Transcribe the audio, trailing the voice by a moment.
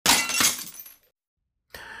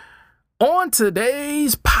On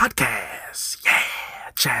today's podcast,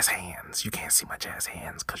 jazz hands. You can't see my jazz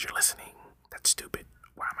hands because you're listening. That's stupid.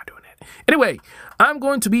 Why am I doing that? Anyway, I'm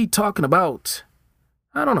going to be talking about,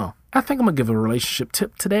 I don't know. I think I'm going to give a relationship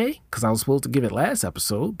tip today because I was supposed to give it last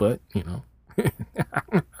episode, but, you know.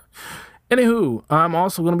 Anywho, I'm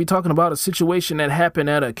also going to be talking about a situation that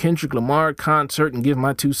happened at a Kendrick Lamar concert and give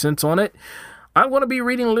my 2 cents on it. I'm going to be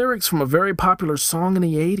reading lyrics from a very popular song in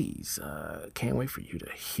the 80s. Can't wait for you to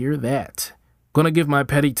hear that. Going to give my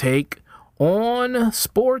petty take on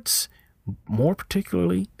sports, more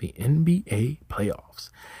particularly the NBA playoffs.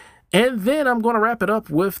 And then I'm going to wrap it up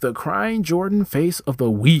with the Crying Jordan Face of the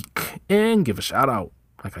Week and give a shout out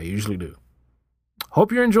like I usually do.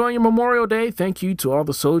 Hope you're enjoying your Memorial Day. Thank you to all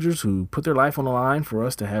the soldiers who put their life on the line for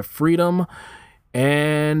us to have freedom.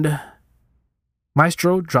 And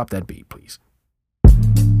Maestro, drop that beat, please.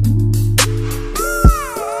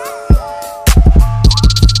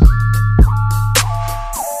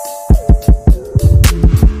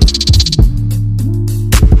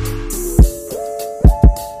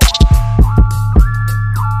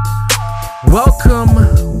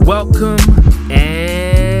 Welcome,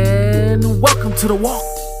 and welcome to the Walk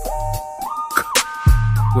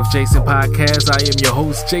with Jason Podcast. I am your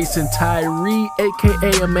host, Jason Tyree,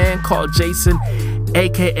 aka a man called Jason,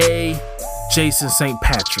 aka Jason St.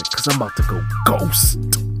 Patrick, because I'm about to go ghost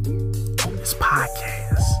on this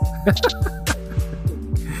podcast.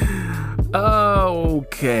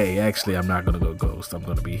 Okay, actually, I'm not going to go ghost. I'm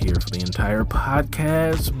going to be here for the entire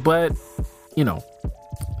podcast, but, you know,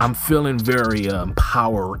 I'm feeling very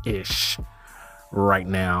power-ish right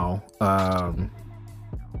now. I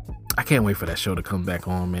can't wait for that show to come back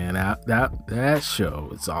on, man. That show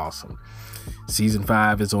is awesome. Season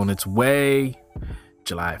 5 is on its way,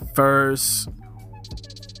 July 1st.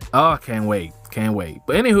 Oh, can't wait.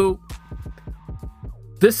 But anywho,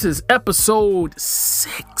 this is episode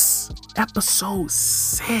 6. Episode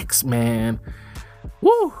 6, man.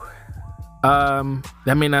 Woo!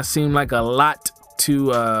 That may not seem like a lot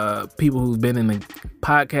to people who've been in the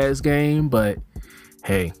podcast game, but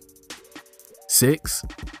hey, 6,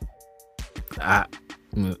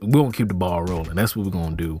 we're gonna keep the ball rolling. That's what we're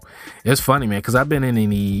gonna do. It's funny, man, because I've been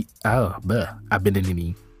in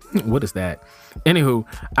what is that? Anywho,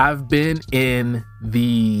 I've been in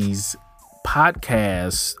these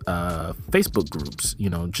podcast Facebook groups,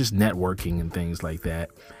 you know, just networking and things like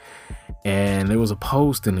that. And there was a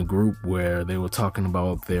post in the group where they were talking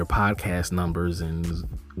about their podcast numbers, and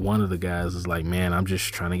one of the guys was like, man, I'm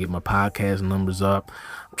just trying to get my podcast numbers up.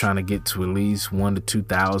 I'm trying to get to at least 1,000 to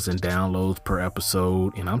 2,000 downloads per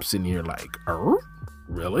episode. And I'm sitting here like,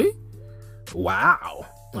 really? Wow.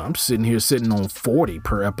 I'm sitting on 40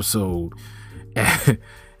 per episode. And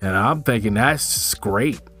I'm thinking that's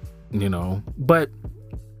great, you know, but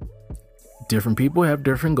different people have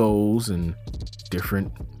different goals and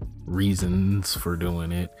different reasons for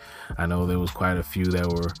doing it. I know there was quite a few that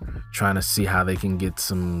were trying to see how they can get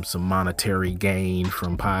some monetary gain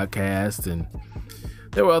from podcasts, and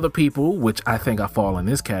there were other people, which I think I fall in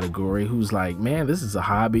this category, who's like, man, this is a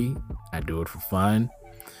hobby. I do it for fun.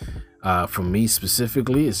 For me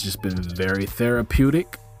specifically, it's just been very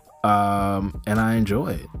therapeutic, and I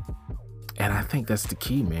enjoy it. And I think that's the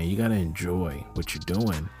key, man. You gotta enjoy what you're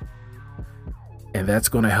doing. And that's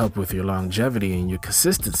going to help with your longevity and your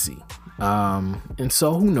consistency. And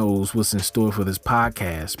so who knows what's in store for this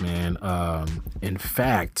podcast, man. In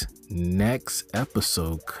fact, next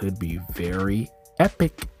episode could be very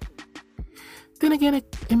epic. Then again,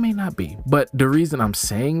 it may not be. But the reason I'm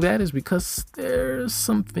saying that is because there's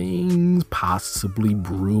some things possibly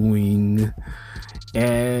brewing.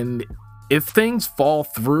 And if things fall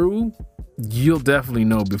through, you'll definitely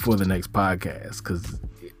know before the next podcast. Because,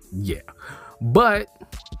 yeah. But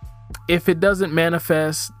if it doesn't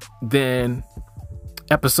manifest, then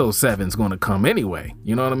episode 7 is going to come anyway.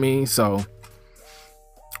 You know what I mean? So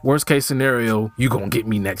worst case scenario, you're going to get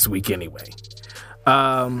me next week anyway.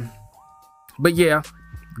 But yeah,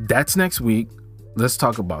 that's next week. Let's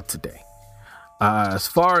talk about today. As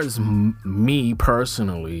far as me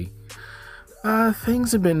personally,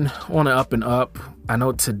 things have been on an up and up. I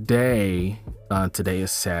know today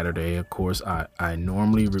is Saturday. Of course, I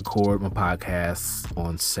normally record my podcasts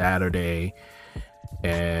on Saturday,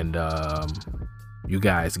 and you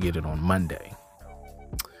guys get it on Monday.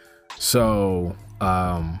 So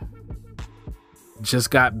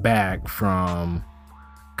just got back from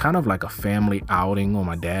kind of like a family outing on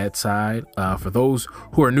my dad's side. For those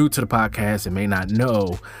who are new to the podcast and may not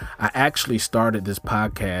know, I actually started this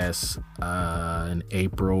podcast in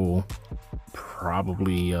April,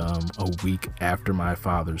 probably a week after my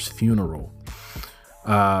father's funeral.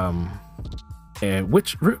 And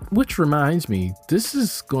which reminds me, this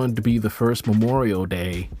is going to be the first Memorial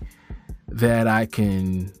Day that I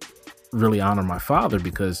can really honor my father,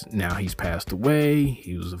 because now he's passed away.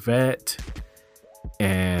 He was a vet.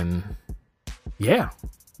 And yeah,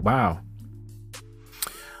 wow.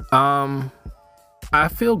 I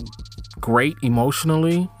feel great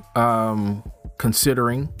emotionally,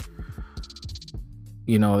 considering,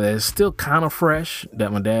 that it's still kind of fresh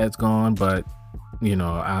that my dad's gone, but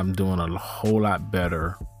I'm doing a whole lot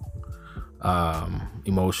better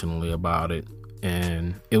emotionally about it.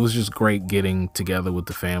 And it was just great getting together with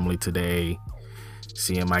the family today,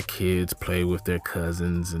 seeing my kids play with their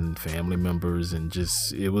cousins and family members, and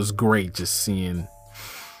it was great just seeing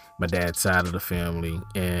my dad's side of the family,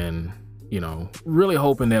 and really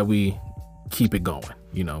hoping that we keep it going,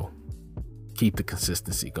 keep the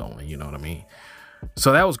consistency going, you know what I mean?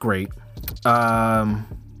 So that was great.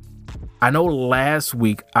 I know last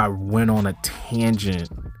week I went on a tangent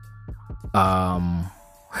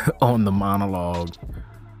on the monologue,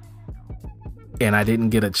 and I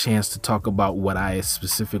didn't get a chance to talk about what I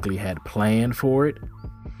specifically had planned for it.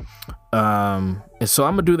 And so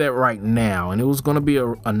I'm gonna do that right now, and it was gonna be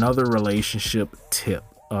another relationship tip.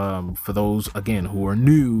 For those, again, who are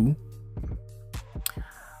new,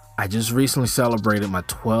 I just recently celebrated my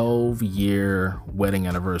 12-year wedding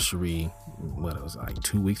anniversary. What, it was like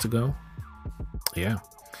 2 weeks ago? Yeah.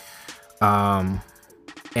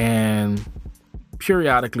 And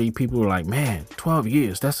periodically people were like, man, 12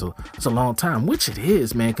 years, that's a long time, which it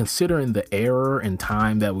is, man, considering the era and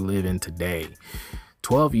time that we live in today.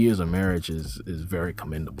 12 years of marriage is very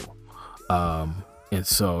commendable. And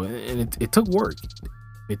so it took work.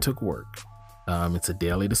 It took work. It's a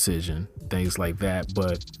daily decision, things like that.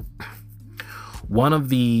 But one of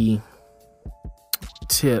the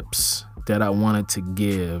tips that I wanted to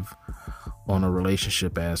give on a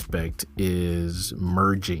relationship aspect is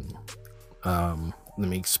merging. Let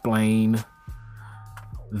me explain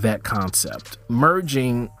that concept.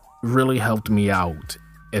 Merging really helped me out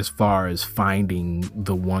as far as finding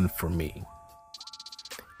the one for me.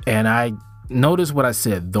 And I notice what I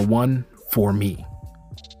said, the one for me.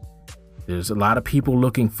 There's a lot of people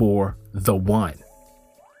looking for the one,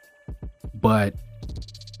 but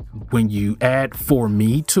when you add "for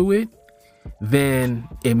me" to it, then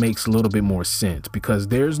it makes a little bit more sense, because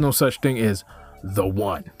there's no such thing as the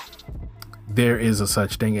one. There is a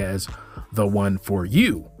such thing as the one for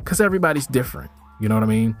you, because everybody's different. You know what I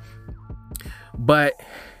mean? But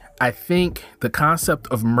I think the concept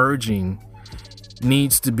of merging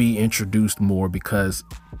needs to be introduced more, because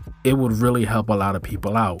it would really help a lot of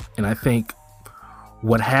people out. And I think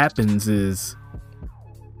what happens is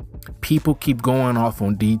people keep going off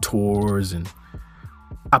on detours, and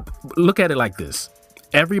I look at it like this.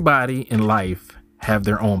 Everybody in life have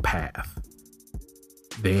their own path.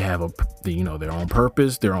 They have their own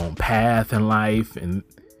purpose, their own path in life. And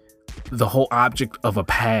the whole object of a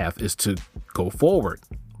path is to go forward,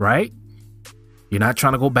 right? You're not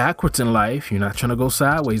trying to go backwards in life. You're not trying to go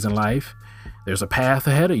sideways in life. There's a path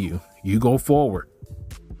ahead of you. You go forward.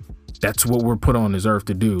 That's what we're put on this earth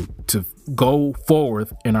to do, to go forward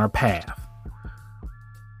in our path.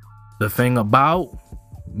 The thing about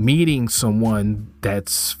meeting someone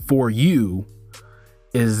that's for you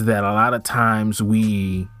is that a lot of times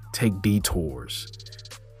we take detours.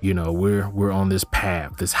 We're on this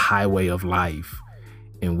path, this highway of life,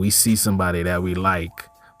 and we see somebody that we like,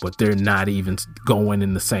 but they're not even going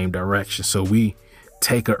in the same direction. So we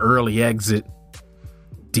take an early exit,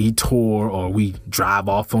 detour, or we drive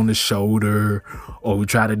off on the shoulder, or we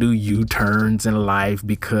try to do U-turns in life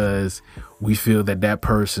because we feel that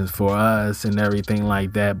person's for us and everything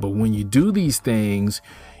like that. But when you do these things,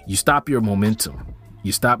 you stop your momentum.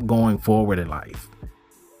 You stop going forward in life,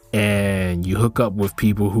 and you hook up with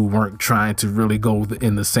people who weren't trying to really go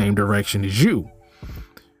in the same direction as you.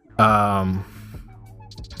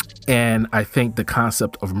 And I think the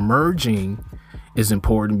concept of merging is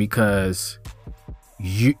important, because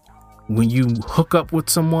when you hook up with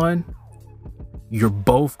someone, you're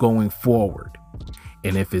both going forward.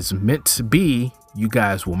 And if it's meant to be, you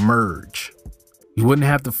guys will merge. You wouldn't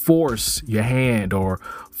have to force your hand or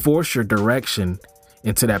force your direction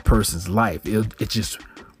into that person's life. It just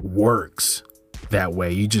works that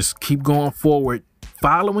way. You just keep going forward,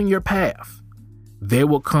 following your path. They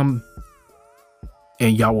will come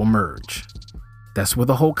and y'all will merge. That's what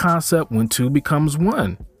the whole concept, when two becomes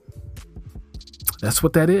one. That's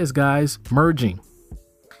what that is, guys. Merging.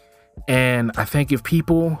 And I think if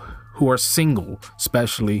people who are single,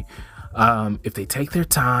 especially, if they take their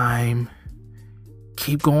time,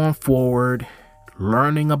 keep going forward,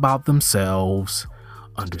 learning about themselves,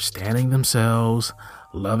 understanding themselves,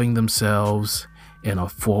 loving themselves in a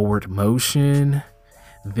forward motion,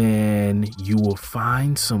 then you will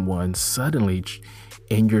find someone suddenly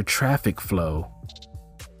in your traffic flow.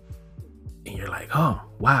 And you're like, oh,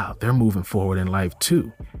 wow, they're moving forward in life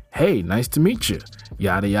too. Hey, nice to meet you.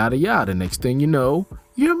 Yada, yada, yada. Next thing you know,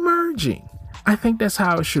 you're merging. I think that's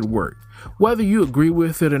how it should work. Whether you agree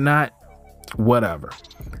with it or not, whatever.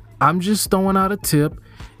 I'm just throwing out a tip.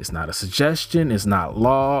 It's not a suggestion. It's not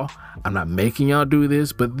law. I'm not making y'all do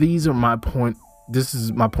this, but this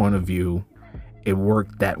is my point of view. It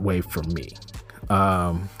worked that way for me.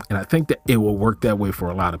 And I think that it will work that way for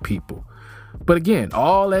a lot of people. But again,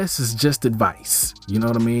 all this is just advice. You know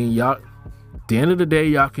what I mean? Y'all, at the end of the day,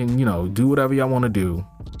 y'all can, do whatever y'all want to do.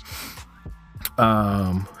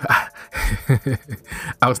 I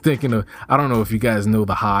was thinking of, I don't know if you guys know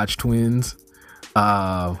the Hodge twins.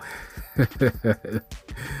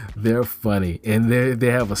 They're funny, and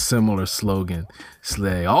they have a similar slogan.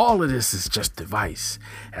 Slay, all of this is just advice.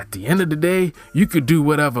 At the end of the day, you could do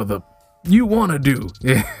whatever you want to do.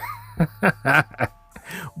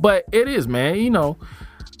 But it is, man.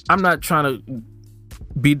 I'm not trying to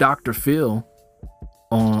be Dr. Phil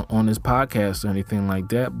on this podcast or anything like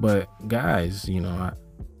that. But guys, I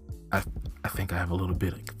think I have a little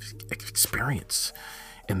bit of experience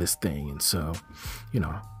in this thing, and so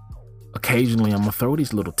occasionally I'm gonna throw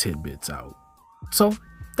these little tidbits out. So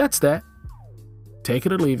that's that. Take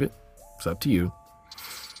it or leave it. It's up to you.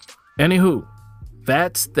 Anywho,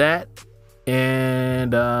 that's that,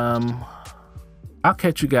 and I'll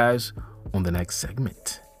catch you guys on the next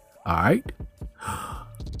segment. All right.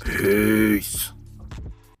 Peace.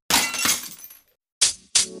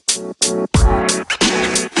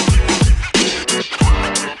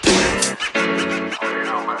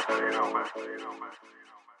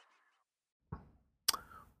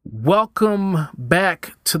 Welcome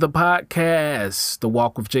back to the podcast, the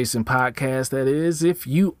Walk with Jason podcast. That is, if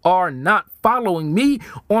you are not following me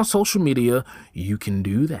on social media, you can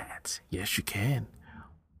do that. Yes, you can.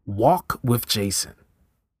 Walk with Jason.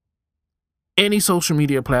 Any social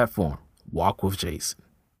media platform, Walk with Jason.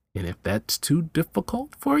 And if that's too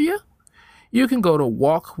difficult for you, you can go to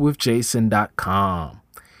walkwithjason.com.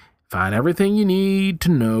 Find everything you need to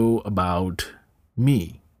know about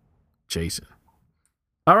me, Jason.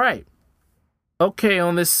 All right. Okay,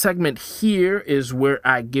 on this segment here is where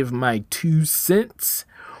I give my 2 cents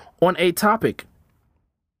on a topic.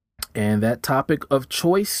 And that topic of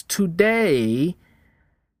choice today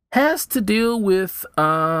has to deal with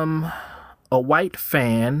a white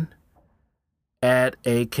fan at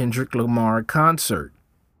a Kendrick Lamar concert.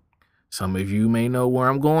 Some of you may know where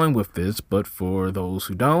I'm going with this, but for those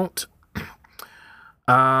who don't,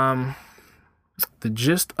 the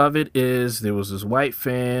gist of it is there was this white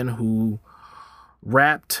fan who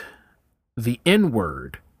rapped the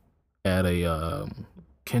N-word at a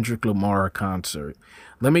Kendrick Lamar concert.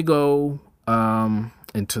 Let me go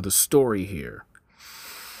into the story here.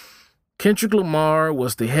 Kendrick Lamar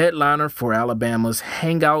was the headliner for Alabama's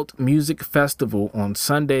Hangout Music Festival on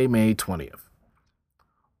Sunday, May 20th.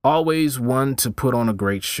 Always one to put on a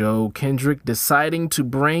great show, Kendrick deciding to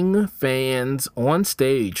bring fans on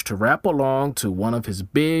stage to rap along to one of his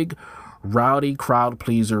big, rowdy crowd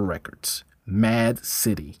pleaser records, Mad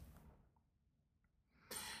City.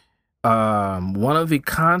 One of the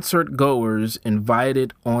concert goers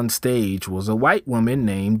invited on stage was a white woman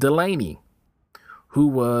named Delaney, who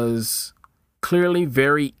was clearly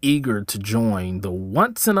very eager to join the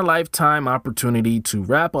once-in-a-lifetime opportunity to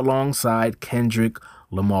rap alongside Kendrick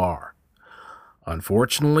Lamar.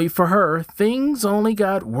 Unfortunately for her, things only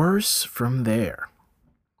got worse from there.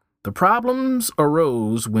 The problems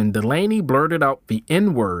arose when Delaney blurted out the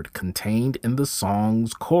N-word contained in the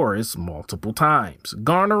song's chorus multiple times,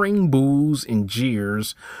 garnering boos and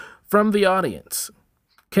jeers from the audience.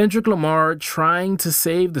 Kendrick Lamar, trying to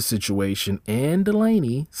save the situation, and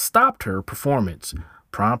Delaney stopped her performance,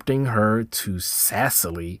 prompting her to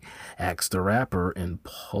sassily ask the rapper and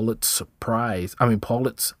Pulitzer Prize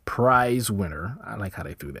winner, I like how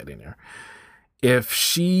they threw that in there, if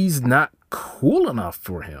she's not cool enough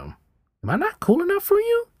for him. Am I not cool enough for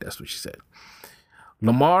you? That's what she said.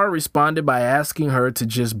 Lamar responded by asking her to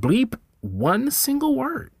just bleep one single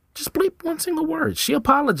word. Just bleep one single word. She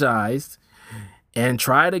apologized and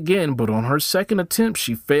tried again, but on her second attempt,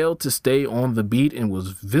 she failed to stay on the beat and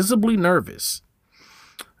was visibly nervous.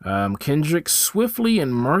 Kendrick swiftly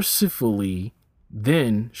and mercifully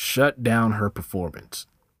then shut down her performance.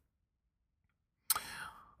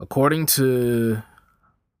 According to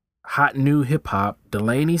Hot New Hip Hop,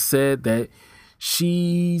 Delaney said that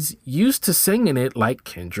she's used to singing it like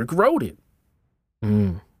Kendrick wrote it.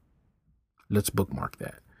 Mm, let's bookmark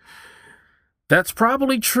that. That's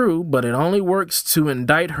probably true, but it only works to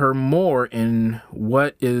indict her more in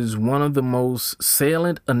what is one of the most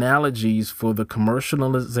salient analogies for the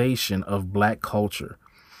commercialization of black culture.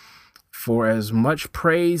 For as much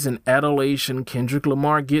praise and adulation Kendrick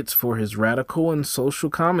Lamar gets for his radical and social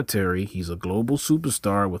commentary, he's a global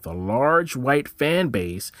superstar with a large white fan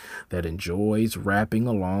base that enjoys rapping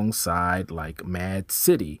alongside like Mad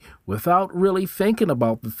City without really thinking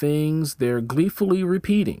about the things they're gleefully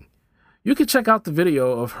repeating. You can check out the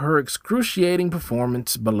video of her excruciating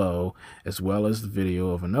performance below, as well as the video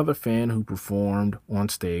of another fan who performed on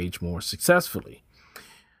stage more successfully.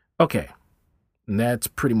 Okay, and that's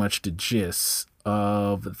pretty much the gist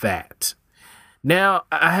of that. Now,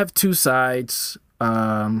 I have two sides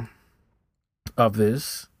of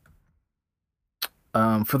this.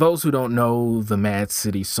 For those who don't know the Mad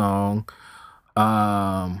City song,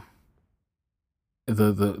 the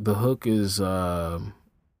hook is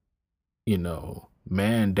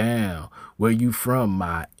man down, where you from,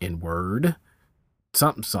 my N-word?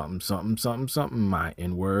 Something, something, something, something, something, my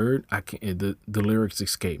N-word. I can't, the lyrics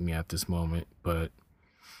escape me at this moment, but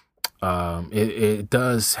it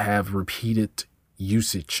does have repeated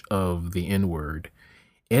usage of the N-word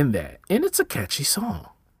in that, and it's a catchy song.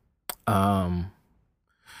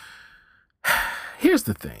 Here's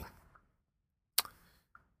the thing.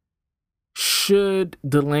 Should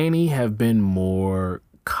Delaney have been more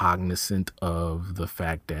cognizant of the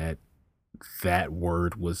fact that that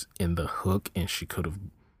word was in the hook and she could have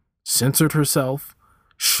censored herself?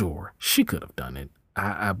 Sure, she could have done it.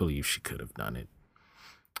 I believe she could have done it.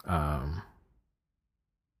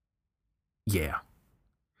 Yeah.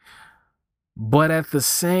 But at the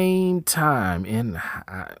same time, and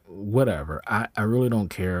whatever, I really don't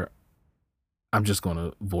care. I'm just going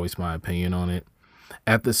to voice my opinion on it.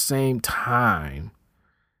 At the same time,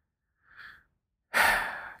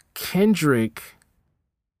 Kendrick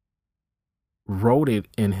wrote it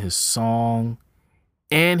in his song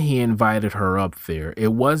and he invited her up there.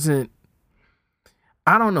 It wasn't,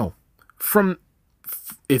 I don't know,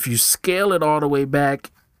 if you scale it all the way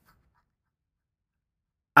back,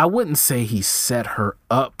 I wouldn't say he set her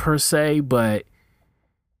up per se, but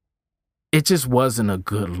it just wasn't a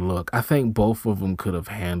good look. I think both of them could have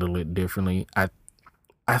handled it differently. I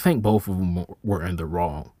think both of them were in the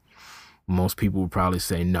wrong. Most people would probably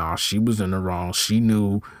say, nah, she was in the wrong. She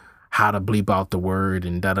knew how to bleep out the word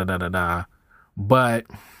and da da da da da. But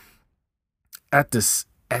at the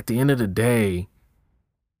end of the day,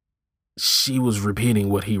 she was repeating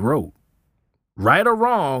what he wrote. Right or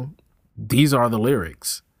wrong, these are the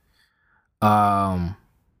lyrics. And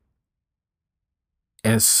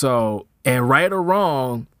right or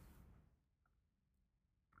wrong,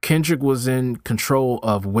 Kendrick was in control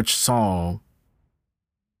of which song.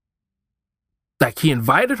 Like, he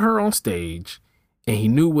invited her on stage and he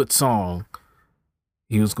knew what song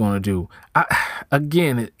he was going to do.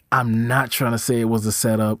 I'm not trying to say it was a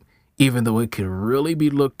setup, even though it could really be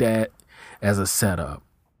looked at as a setup.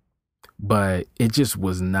 But it just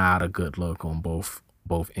was not a good look on both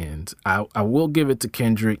ends. I will give it to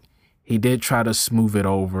Kendrick. He did try to smooth it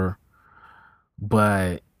over,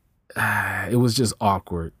 but it was just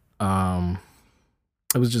awkward.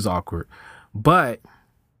 But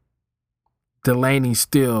Delaney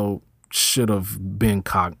still should have been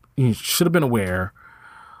aware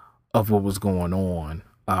of what was going on.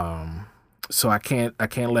 So I can't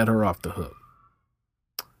let her off the hook.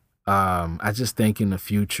 I just think in the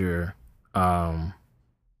future, I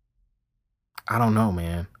don't know,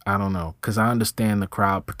 man. I don't know, because I understand the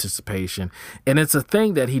crowd participation, and it's a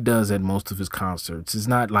thing that he does at most of his concerts. It's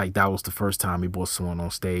not like that was the first time he brought someone on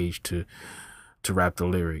stage to rap the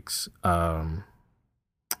lyrics. So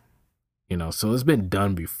it's been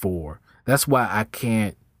done before. That's why I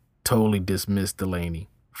can't totally dismiss Delaney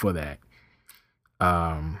for that.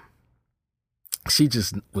 She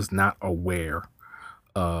just was not aware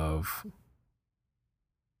of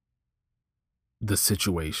the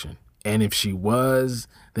situation. And if she was,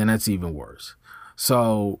 then that's even worse.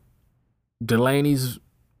 So Delaney's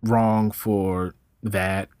wrong for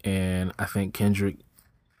that, and I think Kendrick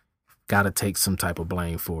got to take some type of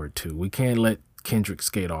blame for it too. We can't let Kendrick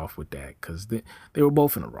skate off with that, because they were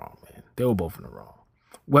both in the wrong, man. They were both in the wrong.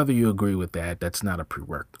 Whether you agree with that, that's not a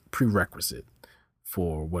prerequisite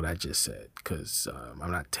for what I just said, because I'm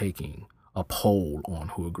not taking a poll on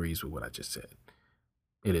who agrees with what I just said.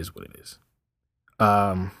 It is what it is.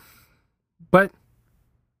 But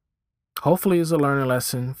hopefully it's a learning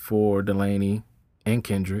lesson for Delaney and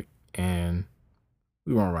Kendrick, and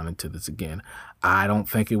we won't run into this again. I don't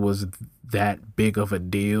think it was that big of a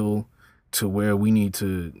deal to where we need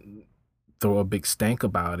to throw a big stank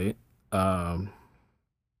about it,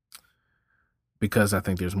 because I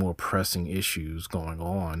think there's more pressing issues going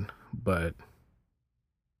on. But,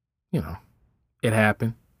 it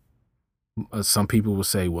happened. Some people will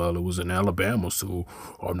say, well, it was in Alabama, so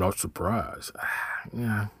I'm not surprised.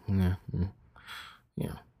 Yeah.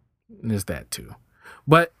 There's that too.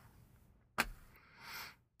 But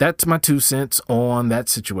that's my 2 cents on that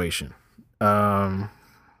situation. Yeah.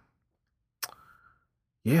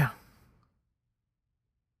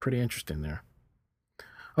 Pretty interesting there.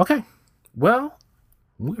 Okay. Well,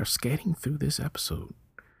 we are skating through this episode.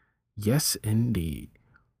 Yes, indeed.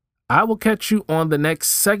 I will catch you on the next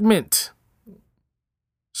segment.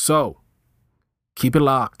 So, keep it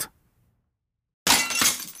locked.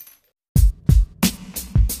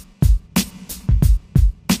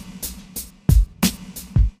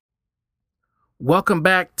 Welcome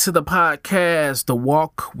back to the podcast, the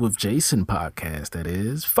Walk with Jason podcast, that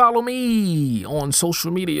is. Follow me on social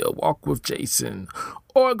media, Walk with Jason,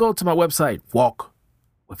 or go to my website,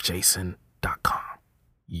 walkwithjason.com.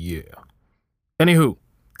 Yeah. Anywho,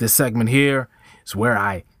 this segment here is where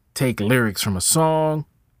I take lyrics from a song,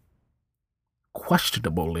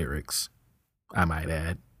 questionable lyrics, I might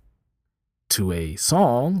add, to a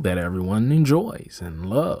song that everyone enjoys and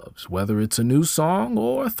loves, whether it's a new song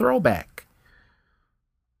or a throwback.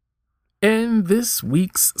 In this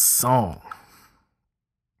week's song,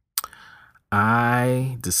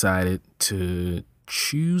 I decided to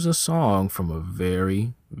choose a song from a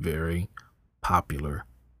very, very popular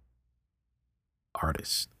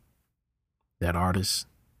artist. That artist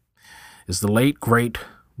is the late, great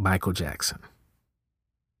Michael Jackson.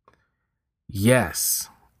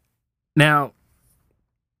 Yes. Now,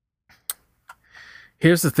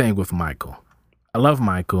 here's the thing with Michael. I love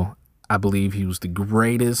Michael. I believe he was the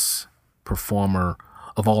greatest performer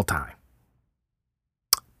of all time.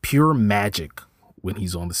 Pure magic when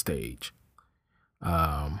he's on the stage.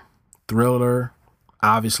 Thriller,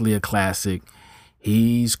 obviously a classic.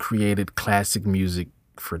 He's created classic music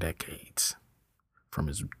for decades. From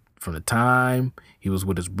the time he was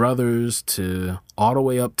with his brothers to all the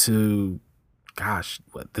way up to,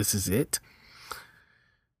 This Is It?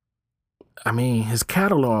 I mean, his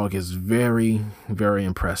catalog is very, very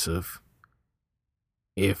impressive.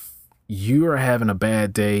 If you are having a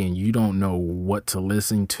bad day and you don't know what to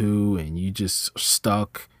listen to and you just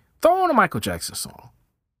stuck, throw on a Michael Jackson song.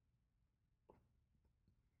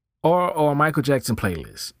 Or a Michael Jackson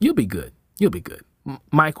playlist. You'll be good.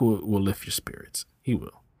 Mike will lift your spirits. He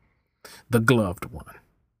will. The gloved one.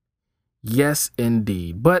 Yes,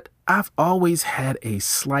 indeed. But I've always had a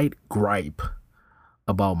slight gripe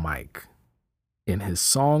about Mike and his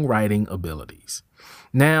songwriting abilities.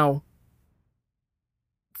 Now,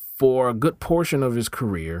 for a good portion of his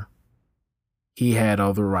career, he had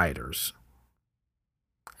other writers,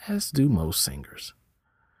 as do most singers.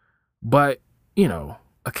 But,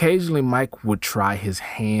 occasionally Mike would try his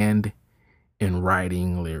hand in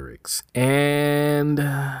writing lyrics. And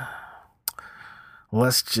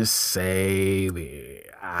let's just say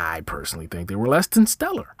I personally think they were less than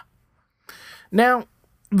stellar. Now,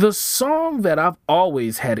 the song that I've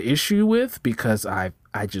always had issue with, because I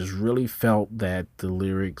just really felt that the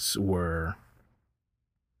lyrics were,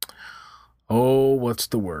 what's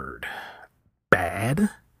the word?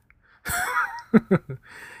 Bad?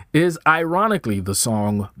 is ironically the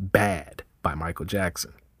song B.A.A.d by Michael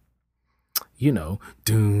Jackson. Doom,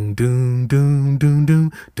 doom, doom, doom, doom,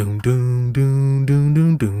 doom, doom, doom, doom,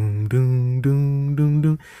 doom, doom, doom, doom, doom,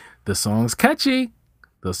 doom. The song's catchy.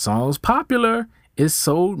 The song's popular. It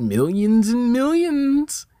sold millions and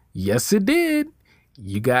millions. Yes, it did.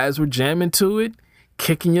 You guys were jamming to it,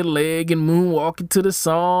 kicking your leg and moonwalking to the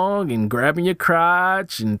song and grabbing your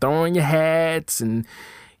crotch and throwing your hats, and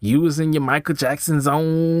you was in your Michael Jackson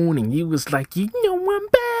zone and you was like,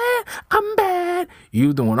 I'm bad. You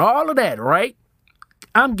were doing all of that, right?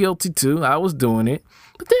 I'm guilty too. I was doing it.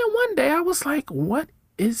 But then one day I was like, what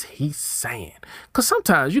is he saying? Because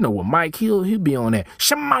sometimes, with Mike, he'll be on that.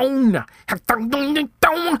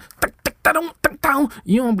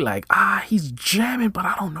 You don't be like, he's jamming, but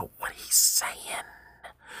I don't know what he's saying.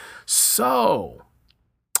 So,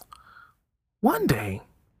 one day,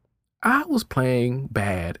 I was playing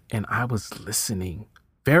B.A.A.d and I was listening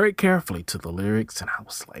very carefully to the lyrics, and I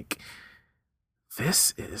was like,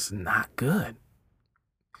 this is not good.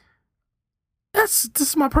 This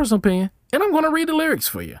is my personal opinion, and I'm going to read the lyrics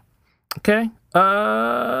for you. Okay?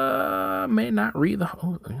 May not read the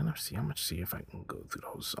whole. Let me see. I'm going to see if I can go through the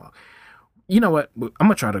whole song. You know what? I'm going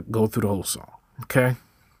to try to go through the whole song. Okay?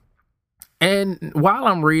 And while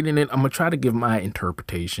I'm reading it, I'm going to try to give my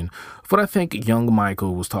interpretation of what I think young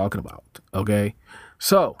Michael was talking about. Okay.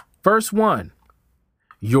 So, verse 1,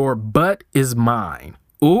 your butt is mine.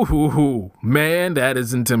 Ooh, man, that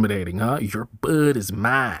is intimidating, huh? Your butt is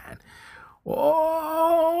mine.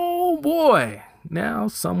 Oh, boy. Now,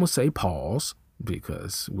 some will say pause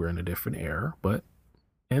because we're in a different era, but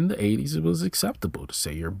in the 80s, it was acceptable to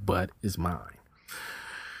say your butt is mine.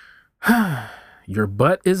 Your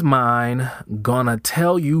butt is mine. Gonna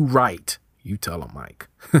tell you right. You tell him, Mike.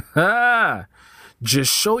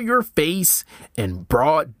 Just show your face in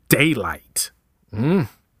broad daylight.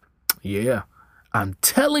 Yeah, I'm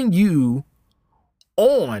telling you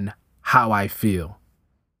on how I feel.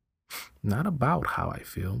 Not about how I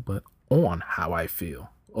feel, but on how I feel.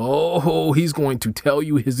 Oh, he's going to tell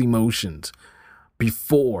you his emotions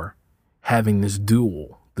before having this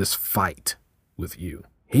duel, this fight with you.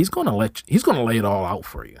 He's gonna lay it all out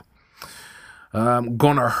for you.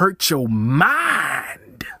 Gonna hurt your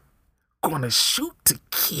mind. Gonna shoot to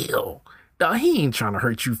kill. Now, he ain't trying to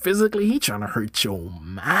hurt you physically. He trying to hurt your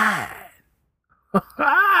mind.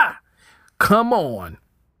 Come on.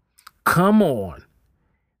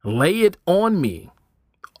 Lay it on me.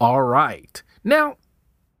 All right. Now,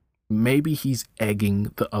 maybe he's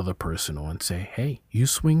egging the other person on. Say, hey, you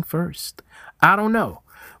swing first. I don't know.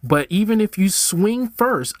 But even if you swing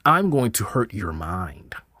first, I'm going to hurt your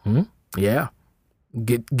mind. Yeah.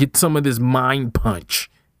 Get some of this mind punch.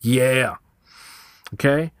 Yeah.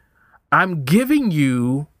 Okay. I'm giving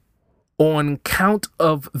you on count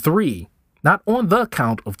of 3, not on the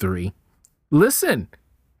count of 3. Listen,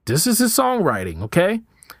 this is his songwriting. Okay.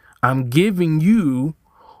 I'm giving you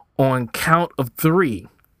on count of 3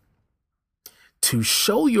 to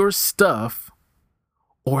show your stuff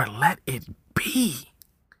or let it be.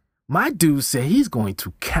 My dude said he's going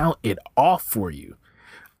to count it off for you.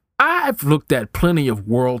 I've looked at plenty of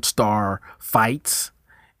world star fights,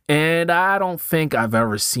 and I don't think I've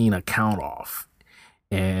ever seen a count off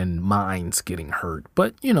and mine's getting hurt.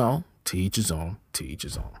 But, to each his own,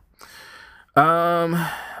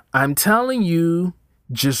 I'm telling you,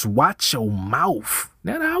 just watch your mouth.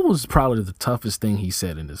 Now, that was probably the toughest thing he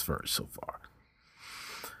said in this verse so far.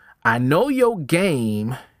 I know your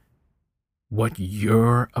game, what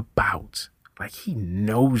you're about. Like, he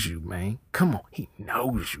knows you, man. Come on, he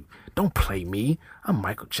knows you. Don't play me. I'm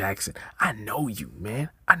Michael Jackson. I know you, man.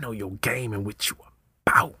 I know your game and what you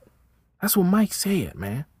about. That's what Mike said,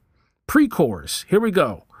 man. Pre-chorus, here we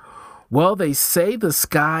go. Well, they say the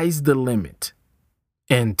sky's the limit.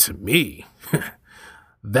 And to me,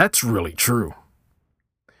 that's really true.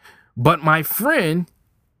 But my friend,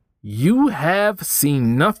 you have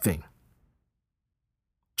seen nothing.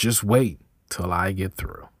 Just wait till I get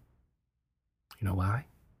through. You know why?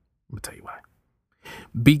 I'm going to tell you why.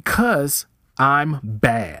 Because I'm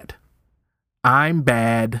bad. I'm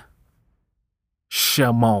bad.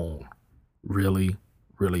 Shimon. Really,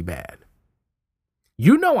 really bad.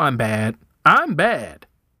 You know I'm bad. I'm bad.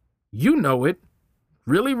 You know it.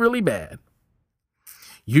 Really, really bad.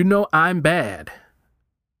 You know I'm bad.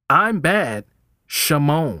 I'm bad.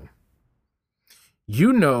 Shimon.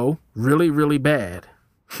 You know really, really bad.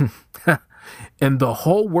 And the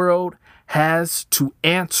whole world has to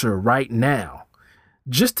answer right now,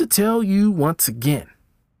 just to tell you once again,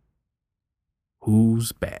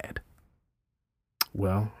 who's bad.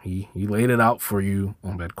 Well, he laid it out for you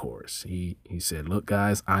on that chorus. He said, look,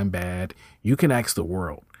 guys, I'm bad. You can ask the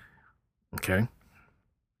world. Okay?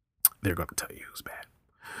 They're going to tell you who's bad.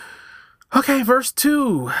 Okay, verse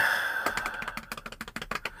 2.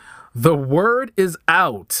 The word is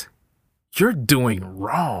out. You're doing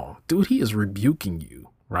wrong. Dude, he is rebuking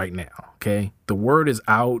you right now, okay? The word is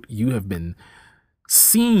out. You have been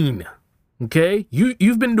seen, okay?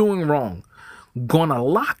 You've been doing wrong. Gonna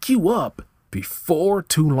lock you up before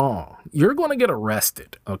too long. You're gonna get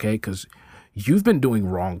arrested, okay? Because you've been doing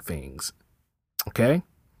wrong things, okay?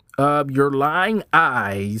 Your lying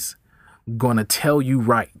eyes gonna tell you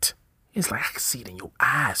right. It's like, I can see it in your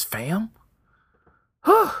eyes, fam.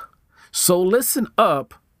 So listen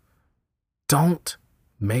up. Don't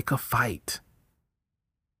make a fight.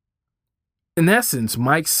 In essence,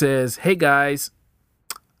 Mike says, hey guys,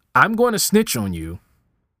 I'm going to snitch on you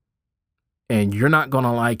and you're not going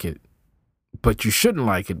to like it, but you shouldn't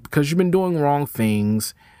like it because you've been doing wrong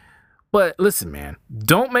things. But listen, man,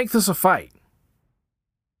 don't make this a fight.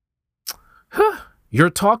 Your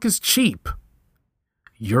talk is cheap.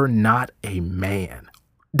 You're not a man.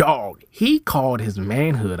 Dog, he called his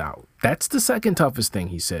manhood out. That's the second toughest thing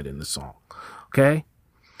he said in the song. Okay?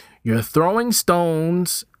 You're throwing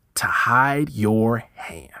stones to hide your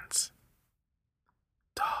hands.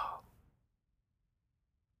 Dog.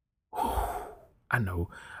 I know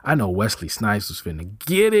Wesley Snipes was finna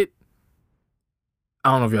get it.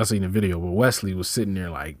 I don't know if y'all seen the video, but Wesley was sitting there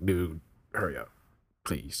like, dude, hurry up,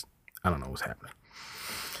 please. I don't know what's happening.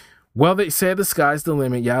 Well, they said the sky's the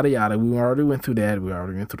limit, yada, yada. We already went through that. We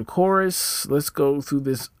already went through the chorus. Let's go through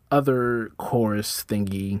this other chorus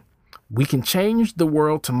thingy. We can change the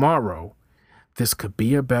world tomorrow. This could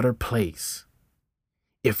be a better place.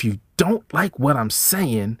 If you don't like what I'm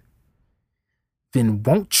saying, then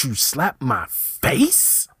won't you slap my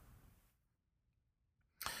face?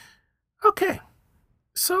 Okay.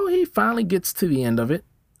 So he finally gets to the end of it.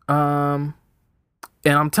 And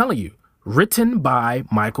I'm telling you, written by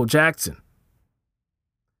Michael Jackson.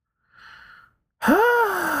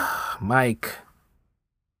 Mike,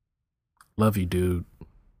 love you, dude.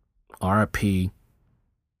 R.I.P.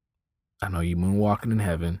 I know you moonwalking in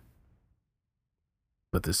heaven,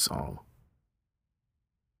 but this song,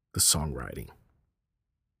 the songwriting,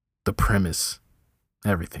 the premise,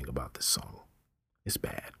 everything about this song is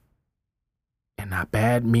bad. And not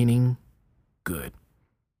bad meaning good,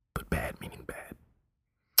 but bad meaning bad.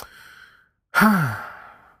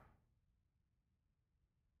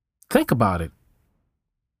 Think about it.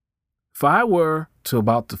 If I was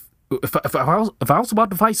about to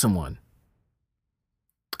fight someone,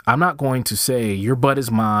 I'm not going to say your butt is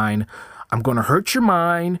mine. I'm going to hurt your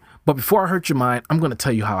mind, but before I hurt your mind, I'm going to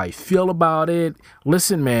tell you how I feel about it.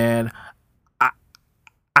 Listen, man,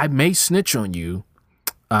 I may snitch on you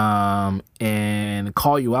and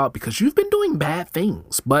call you out because you've been doing bad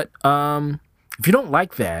things. But if you don't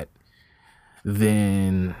like that,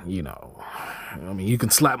 then, you can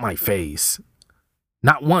slap my face.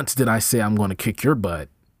 Not once did I say I'm going to kick your butt.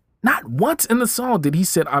 Not once in the song did he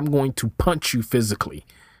say I'm going to punch you physically.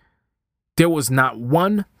 There was not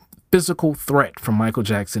one physical threat from Michael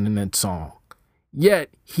Jackson in that song.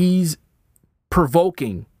 Yet he's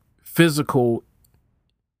provoking physical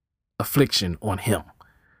affliction on him.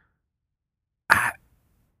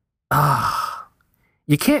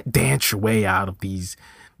 You can't dance your way out of these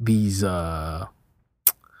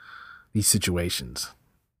situations.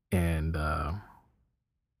 And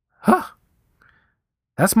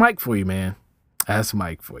that's Mike for you, man. That's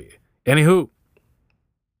Mike for you. Anywho,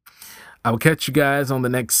 I will catch you guys on the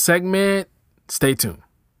next segment. Stay tuned.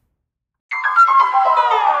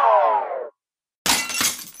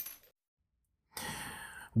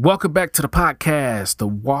 Welcome back to the podcast, the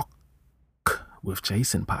Walk with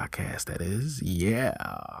Jason podcast, that is. Yeah.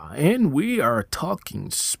 And we are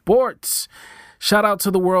talking sports. Shout out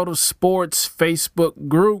to the World of Sports Facebook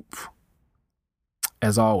group.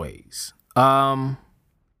 As always.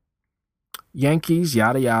 Yankees,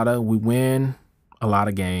 yada, yada. We win a lot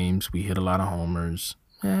of games. We hit a lot of homers.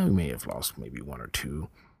 We may have lost maybe one or two.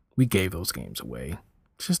 We gave those games away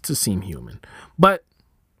just to seem human. But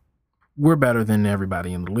we're better than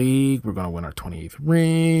everybody in the league. We're going to win our 28th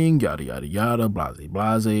ring, yada, yada, yada, blase,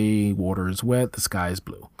 blase. Water is wet. The sky is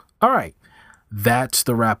blue. All right. That's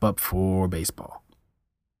the wrap up for baseball.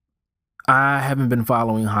 I haven't been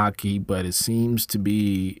following hockey, but it seems to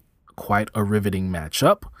be quite a riveting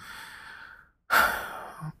matchup.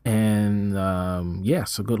 And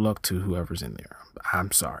so good luck to whoever's in there.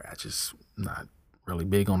 I'm sorry. I just not really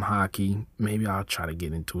big on hockey. Maybe I'll try to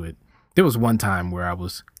get into it. There was one time where I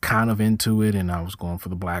was kind of into it and I was going for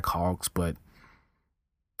the Blackhawks, but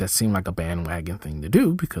that seemed like a bandwagon thing to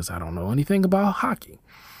do because I don't know anything about hockey.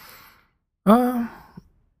 Yada,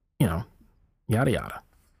 yada.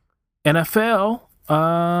 NFL,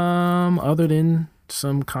 other than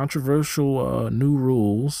some controversial new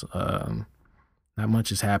rules, not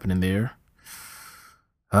much is happening there.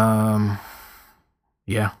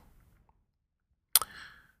 Yeah.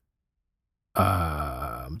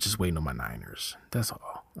 I'm just waiting on my Niners. That's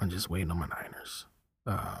all. I'm just waiting on my Niners.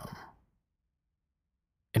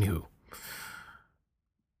 Anywho,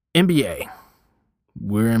 NBA.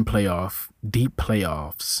 We're in deep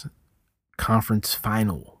playoffs, conference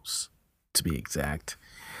finals, to be exact.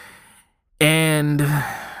 And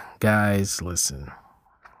guys, listen.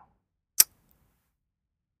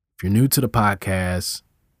 If you're new to the podcast,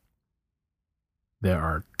 there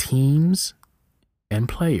are teams and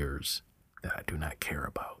players that I do not care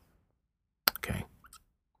about. Okay.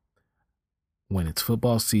 When it's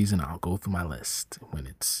football season, I'll go through my list. When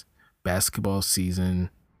it's basketball season,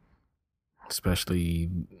 especially,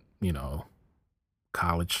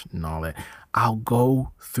 college and all that, I'll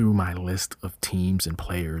go through my list of teams and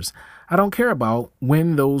players I don't care about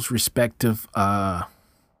when those respective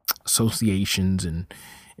associations and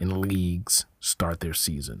leagues start their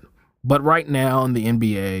season. But right now in the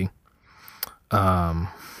NBA,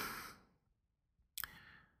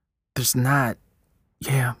 there's not,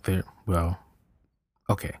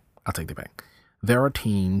 Okay, I'll take that back. There are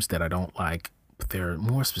teams that I don't like, but there are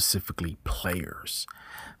more specifically players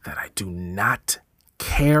that I do not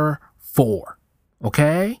care for.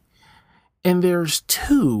 Okay? And there's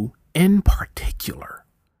two in particular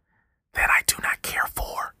that I do not care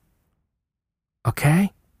for.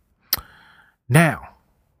 Okay? Now,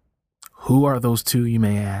 who are those two, you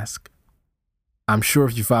may ask? I'm sure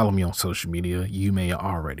if you follow me on social media, you may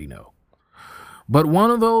already know. But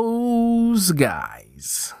one of those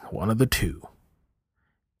guys, one of the two,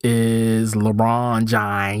 is LeBron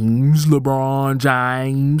James. LeBron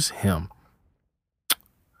James, him.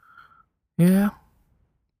 Yeah.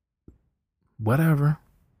 Whatever.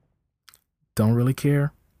 Don't really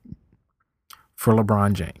care for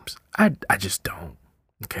LeBron James. I just don't.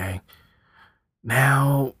 Okay.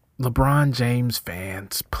 Now, LeBron James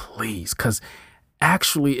fans, please, because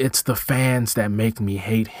actually it's the fans that make me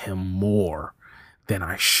hate him more than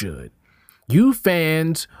I should. You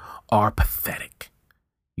fans are pathetic.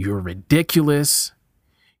 You're ridiculous.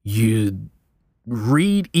 You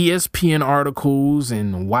read ESPN articles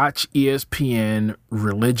and watch ESPN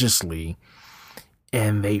religiously,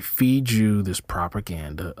 and they feed you this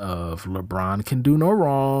propaganda of LeBron can do no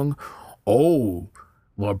wrong. Oh,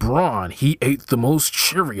 LeBron, he ate the most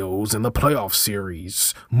Cheerios in the playoff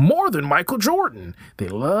series, more than Michael Jordan. They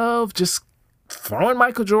love just throwing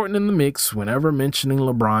Michael Jordan in the mix whenever mentioning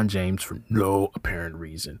LeBron James for no apparent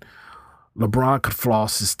reason. LeBron could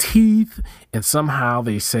floss his teeth, and somehow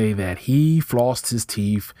they say that he flossed his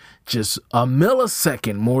teeth just a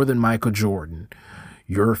millisecond more than Michael Jordan.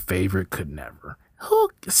 Your favorite could never.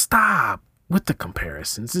 Stop with the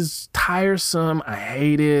comparisons. It's tiresome. I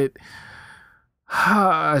hate it.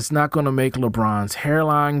 It's not going to make LeBron's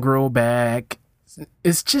hairline grow back.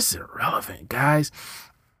 It's just irrelevant, guys.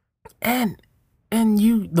 And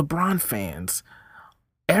you LeBron fans,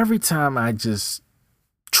 every time I just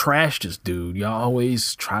trash this dude, y'all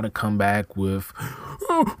always try to come back with,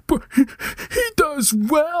 oh, but he does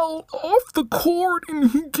well off the court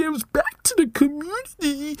and he gives back to the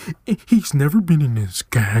community. And he's never been in a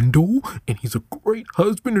scandal, and he's a great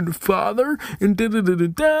husband and a father, and da da da da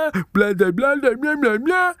da, blah blah blah blah blah blah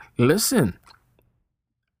blah. Listen,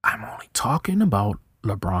 I'm only talking about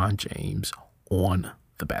LeBron James on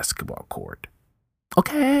the basketball court.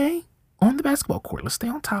 Okay, on the basketball court. Let's stay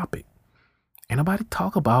on topic. Ain't nobody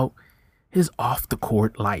talk about his off the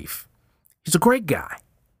court life. He's a great guy,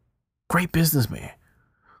 great businessman,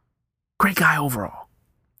 great guy overall.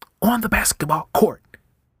 On the basketball court,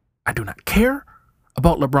 I do not care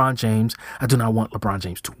about LeBron James. I do not want LeBron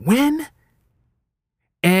James to win.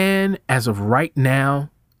 And as of right now,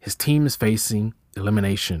 his team is facing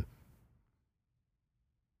elimination.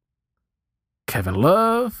 Kevin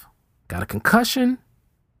Love got a concussion.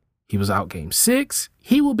 He was out game 6.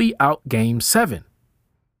 He will be out game 7.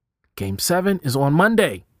 Game 7 is on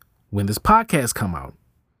Monday when this podcast come out.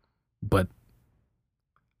 But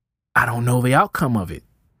I don't know the outcome of it.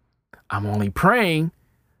 I'm only praying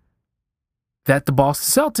that the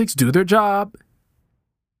Boston Celtics do their job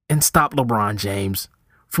and stop LeBron James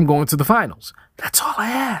from going to the finals. That's all I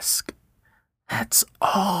ask. That's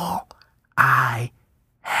all I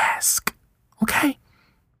ask. Okay?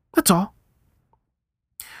 That's all.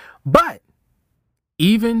 But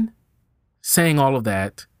even saying all of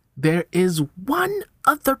that, there is one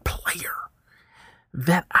other player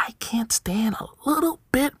that I can't stand a little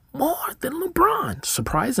bit more than LeBron,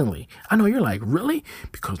 surprisingly. I know you're like, really?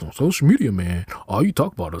 Because on social media, man, all you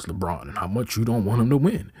talk about is LeBron and how much you don't want him to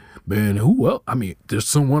win. Man, who else? I mean, there's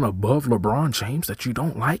someone above LeBron James that you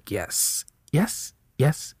don't like? Yes, yes,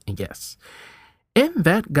 yes, and yes. And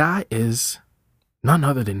that guy is none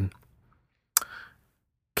other than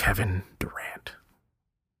Kevin Durant.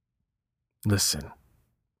 Listen,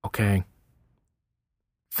 okay?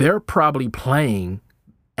 They're probably playing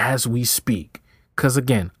as we speak. Because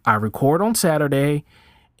again, I record on Saturday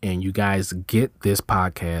and you guys get this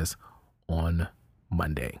podcast on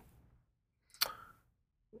Monday.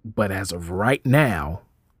 But as of right now,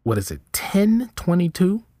 what is it,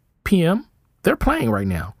 10:22 p.m.? They're playing right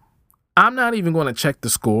now. I'm not even going to check the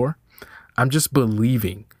score. I'm just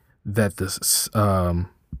believing that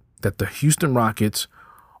that the Houston Rockets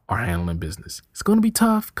are handling business. It's going to be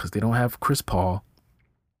tough because they don't have Chris Paul,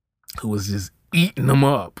 who was just eating them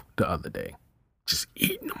up the other day. Just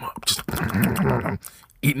eating them up. Just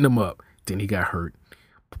eating them up. Then he got hurt,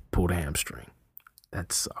 pulled a hamstring.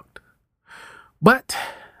 That sucked. But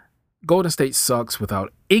Golden State sucks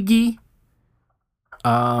without Iggy.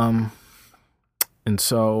 And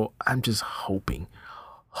so I'm just hoping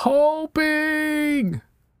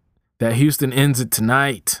that Houston ends it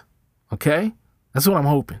tonight. Okay? That's what I'm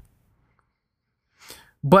hoping.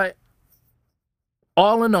 But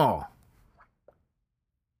all in all,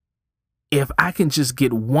 if I can just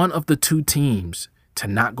get one of the two teams to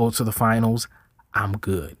not go to the finals, I'm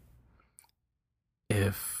good.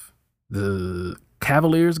 If the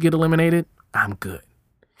Cavaliers get eliminated, I'm good.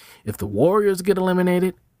 If the Warriors get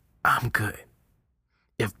eliminated, I'm good.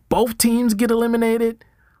 If both teams get eliminated,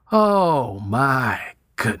 oh my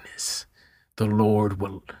goodness. The Lord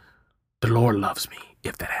loves me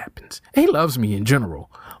if that happens. He loves me in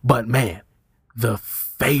general. But man, the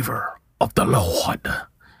favor of the Lord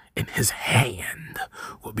and his hand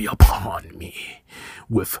will be upon me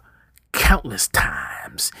with countless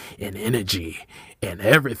times and energy and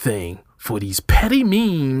everything for these petty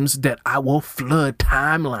memes that I will flood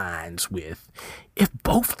timelines with if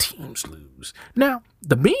both teams lose. Now,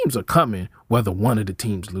 the memes are coming whether one of the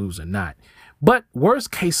teams lose or not. But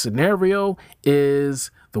worst case scenario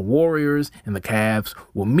is the Warriors and the Cavs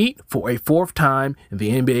will meet for a fourth time in the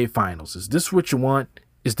NBA Finals. Is this what you want?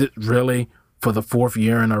 Is this really for the fourth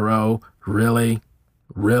year in a row? Really?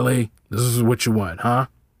 Really? This is what you want, huh?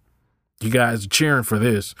 You guys are cheering for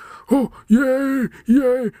this. Oh, yay,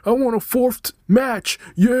 yay. I want a fourth match.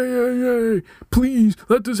 Yay, yay, yay. Please,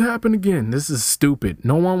 let this happen again. This is stupid.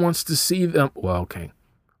 No one wants to see them. Well, okay.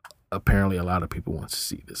 Apparently, a lot of people want to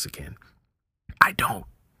see this again. I don't.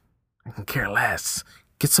 I can care less.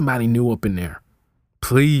 Get somebody new up in there.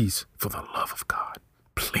 Please, for the love of God.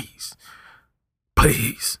 Please.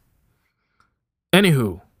 Please.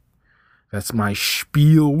 Anywho, that's my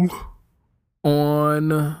spiel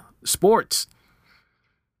on sports.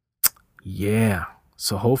 Yeah.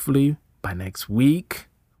 So hopefully by next week,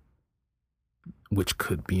 which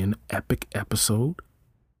could be an epic episode,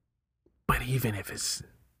 but even if it's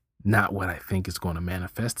not what I think is going to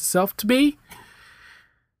manifest itself to be,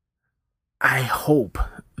 I hope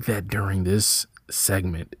that during this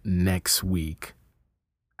segment next week,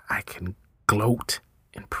 I can gloat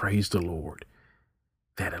and praise the Lord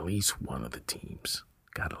that at least one of the teams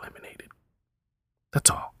got eliminated. That's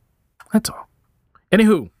all. That's all.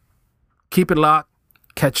 Anywho, keep it locked.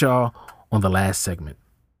 Catch y'all on the last segment.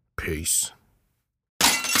 Peace.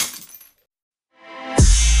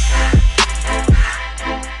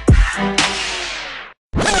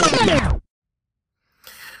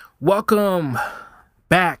 Welcome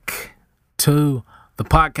back to the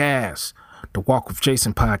podcast, the Walk with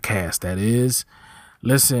Jason podcast, that is.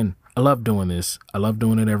 Listen, I love doing this. I love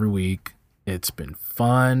doing it every week. It's been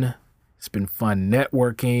fun. It's been fun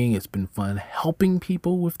networking. It's been fun helping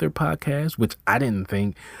people with their podcast, which I didn't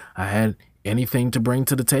think I had anything to bring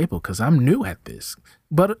to the table because I'm new at this.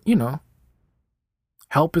 But, you know,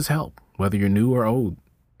 help is help, whether you're new or old,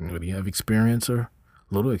 whether you have experience or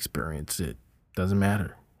little experience, it doesn't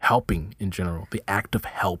matter. Helping in general, the act of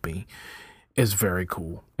helping is very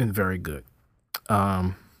cool and very good.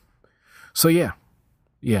 So yeah,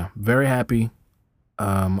 very happy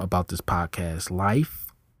about this podcast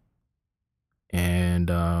life, and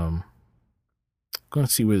gonna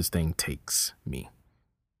see where this thing takes me.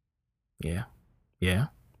 Yeah.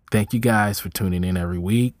 Thank you guys for tuning in every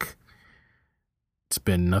week. It's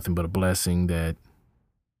been nothing but a blessing that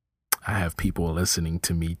I have people listening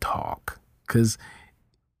to me talk, because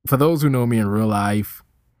for those who know me in real life,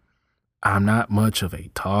 I'm not much of a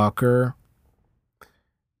talker.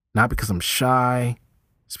 Not because I'm shy,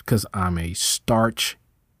 it's because I'm a starch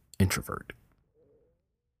introvert.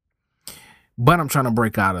 But I'm trying to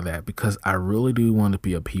break out of that because I really do want to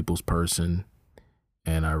be a people's person,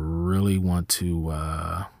 and I really want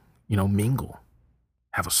to, mingle,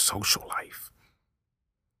 have a social life.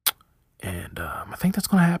 And I think that's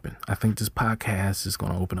going to happen. I think this podcast is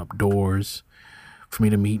going to open up doors for me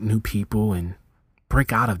to meet new people and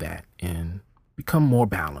break out of that and become more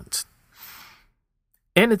balanced.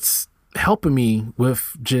 And it's helping me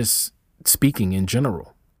with just speaking in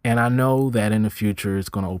general. And I know that in the future, it's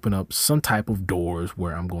going to open up some type of doors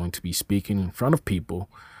where I'm going to be speaking in front of people.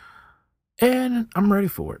 And I'm ready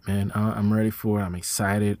for it, man. I'm ready for it. I'm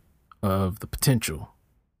excited of the potential.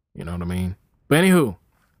 You know what I mean? But anywho,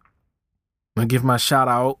 I'm going to give my shout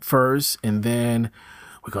out first, and then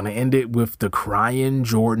we're going to end it with the crying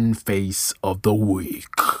Jordan face of the week.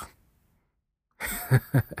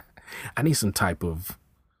 I need some type of,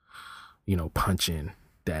 punch in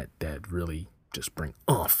that really just bring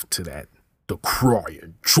oomph to that. The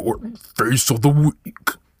crying Jordan face of the week.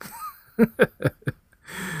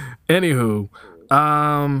 Anywho,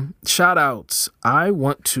 shout outs. I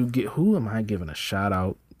want to who am I giving a shout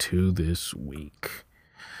out to this week?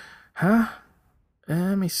 Let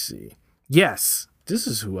me see. Yes. This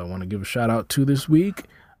is who I want to give a shout out to this week.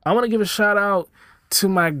 I want to give a shout out to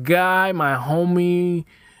my guy, my homie,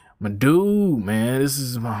 My dude, man, this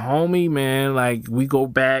is my homie, man. Like, we go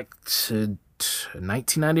back to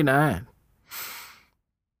 1999.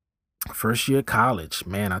 First year of college.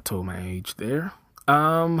 Man, I told my age there.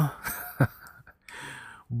 But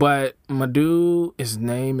my dude, his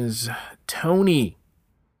name is Tony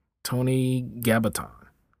Gabaton.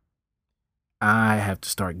 I have to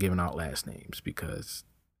start giving out last names because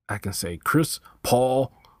I can say Chris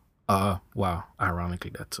Paul. Wow,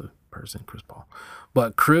 ironically, that's a person, Chris Paul.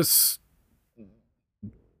 But Chris,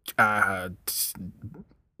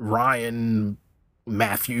 Ryan,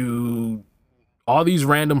 Matthew, all these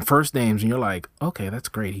random first names, and you're like, okay, that's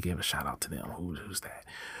great. He gave a shout out to them. Who's that?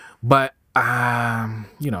 But I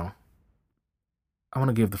want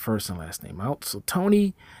to give the first and last name out. So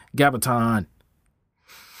Tony Gabaton.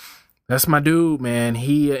 That's my dude, man.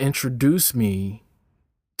 He introduced me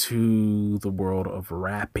to the world of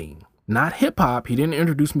rapping. Not hip hop. He didn't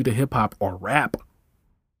introduce me to hip hop or rap.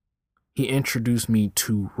 He introduced me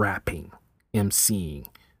to rapping, emceeing,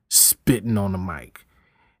 spitting on the mic.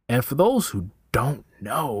 And for those who don't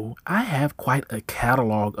know, I have quite a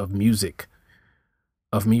catalog of music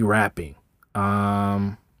of me rapping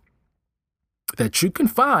that you can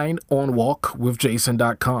find on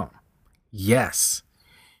walkwithjason.com. Yes.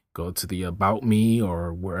 Go to the About Me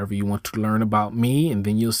or wherever you want to learn about me, and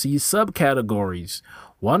then you'll see subcategories.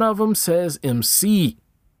 One of them says MC.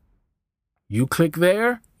 You click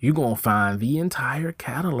there, you're going to find the entire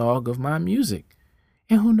catalog of my music.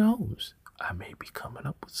 And who knows? I may be coming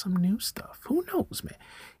up with some new stuff. Who knows, man?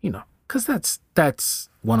 You know, because that's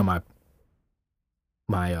one of my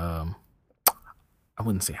I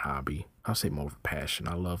wouldn't say hobby. I'll say more of a passion.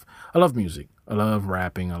 I love music. I love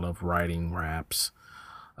rapping. I love writing raps.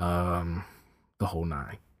 The whole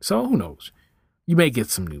nine. So who knows? You may get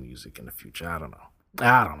some new music in the future. I don't know.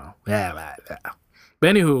 Yeah.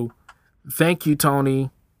 But anywho, thank you, Tony,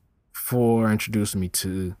 for introducing me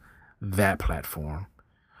to that platform.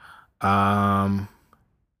 Crying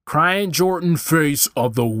Jordan Face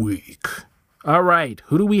of the Week. All right,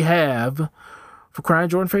 who do we have for Crying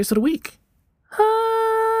Jordan Face of the Week?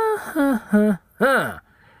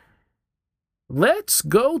 Let's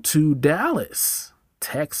go to Dallas,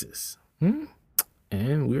 Texas.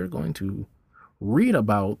 And we're going to read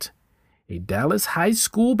about a Dallas high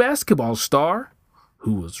school basketball star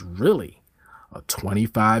who was really a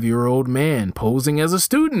 25-year-old man posing as a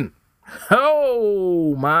student.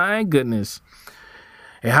 Oh, my goodness.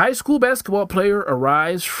 A high school basketball player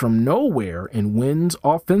arrives from nowhere and wins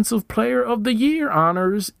Offensive Player of the Year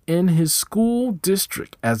honors in his school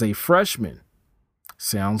district as a freshman.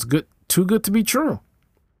 Sounds good, too good to be true.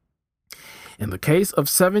 In the case of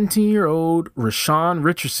 17-year-old Rashawn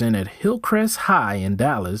Richardson at Hillcrest High in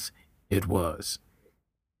Dallas, it was.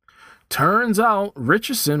 Turns out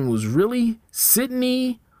Richardson was really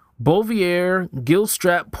Sidney Bouvier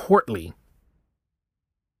Gilstrap Portley.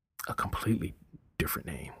 A completely different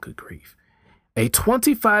name, good grief. A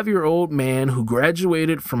 25-year-old man who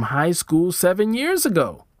graduated from high school 7 years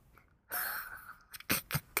ago.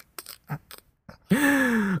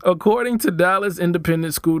 According to Dallas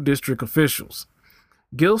Independent School District officials,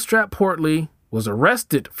 Gilstrap Portley was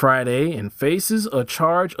arrested Friday and faces a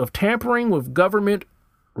charge of tampering with government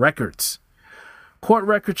records. Court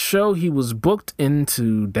records show he was booked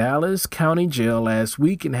into Dallas County Jail last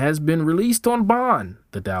week and has been released on bond,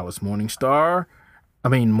 the Dallas Morning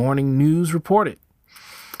News reported.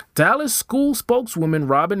 Dallas school spokeswoman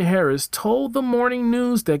Robin Harris told the Morning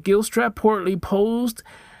News that Gilstrap Portley posed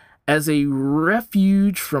as a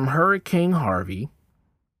refuge from Hurricane Harvey,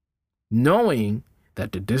 knowing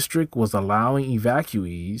that the district was allowing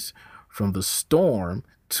evacuees from the storm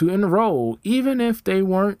to enroll even if they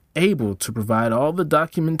weren't able to provide all the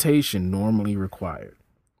documentation normally required.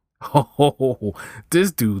 Oh,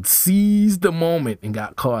 this dude seized the moment and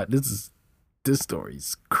got caught. This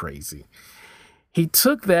story's crazy. He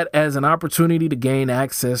took that as an opportunity to gain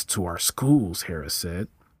access to our schools, Harris said.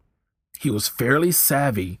 He was fairly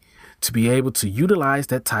savvy to be able to utilize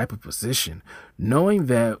that type of position, knowing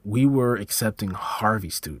that we were accepting Harvey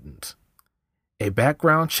students. A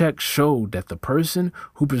background check showed that the person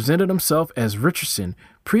who presented himself as Richardson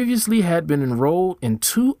previously had been enrolled in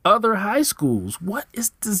 2 other high schools. What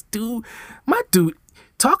is this dude? My dude,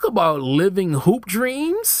 talk about living hoop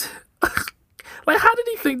dreams. Like, how did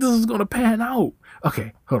he think this was going to pan out?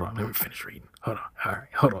 Okay, hold on. Let me finish reading. Hold on. All right,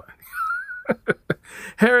 hold on.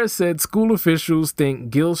 Harris said school officials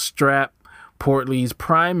think Gilstrap Portley's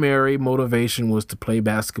primary motivation was to play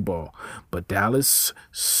basketball, but Dallas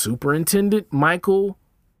Superintendent Michael,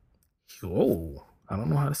 I don't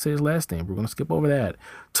know how to say his last name. We're going to skip over that,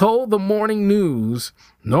 told the Morning News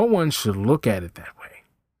no one should look at it that way.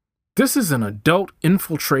 This is an adult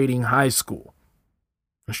infiltrating high school.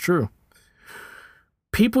 That's true.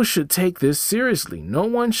 People should take this seriously. No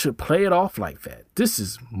one should play it off like that. This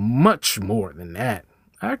is much more than that.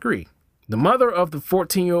 I agree. The mother of the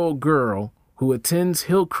 14-year-old girl who attends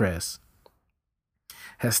Hillcrest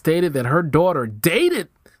has stated that her daughter dated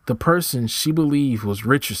the person she believed was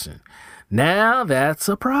Richardson. Now that's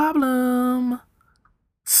a problem.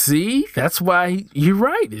 See, that's why you're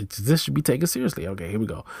right. This should be taken seriously. Okay, here we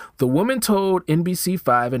go. The woman told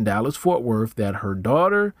NBC5 in Dallas-Fort Worth that her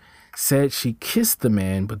daughter said she kissed the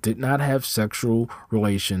man but did not have sexual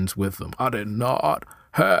relations with him. I did not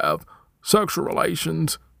have sexual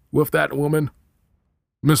relations with that woman,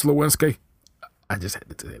 Miss Lewinsky. I just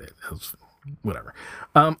had to say that. That was, whatever.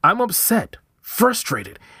 I'm upset,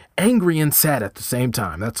 frustrated, angry, and sad at the same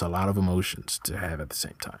time. That's a lot of emotions to have at the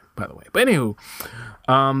same time, by the way. But anywho,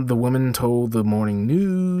 the woman told the morning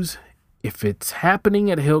news, if it's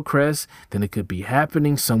happening at Hillcrest, then it could be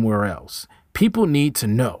happening somewhere else. People need to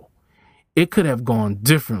know. It could have gone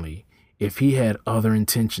differently if he had other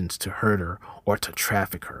intentions to hurt her or to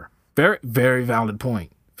traffic her. Very, very valid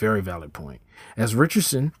point. Very valid point. As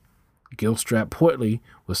Richardson, Gilstrap Portley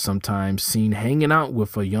was sometimes seen hanging out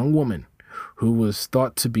with a young woman who was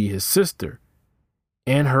thought to be his sister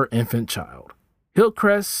and her infant child.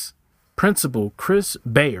 Hillcrest principal Chris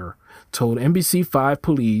Bayer told NBC5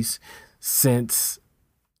 police since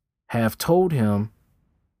have told him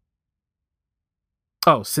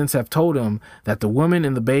that the woman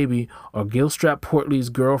and the baby are Gilstrap Portley's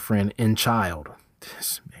girlfriend and child.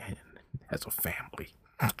 This man has a family.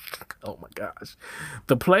 Oh my gosh.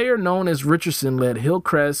 The player known as Richardson led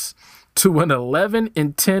Hillcrest to an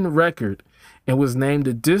 11-10 record and was named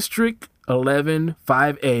the District 11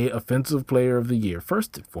 5A Offensive Player of the Year.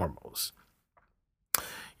 First and foremost,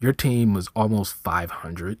 your team was almost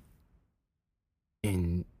 500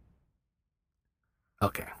 in...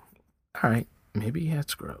 Okay. All right. Maybe he had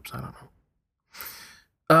scrubs. I don't know.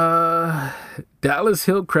 Dallas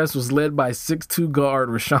Hillcrest was led by 6'2" guard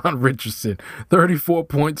Rashawn Richardson, 34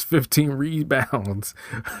 points, 15 rebounds.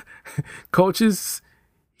 Coaches,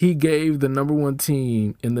 he gave the number one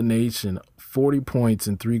team in the nation 40 points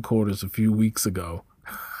in 3 quarters a few weeks ago.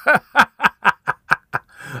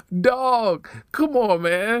 Dog, come on,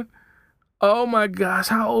 man. Oh my gosh,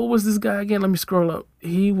 how old was this guy again? Let me scroll up.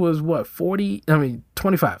 He was what, 25.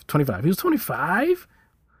 He was 25?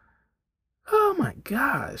 Oh my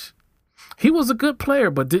gosh. He was a good player,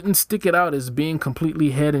 but didn't stick it out as being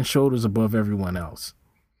completely head and shoulders above everyone else.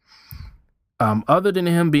 Other than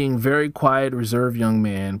him being very quiet, reserved young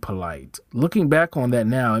man, polite. Looking back on that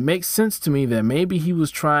now, it makes sense to me that maybe he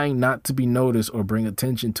was trying not to be noticed or bring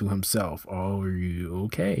attention to himself. Oh, are you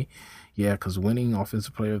okay? Yeah, because winning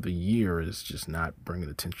Offensive Player of the Year is just not bringing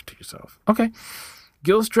attention to yourself. Okay.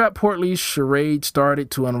 Gilstrap Portley's charade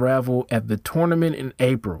started to unravel at the tournament in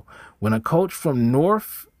April when a coach from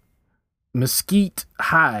North Mesquite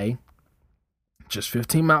High, just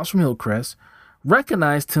 15 miles from Hillcrest,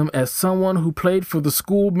 recognized him as someone who played for the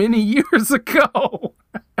school many years ago.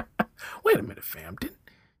 Wait a minute, fam.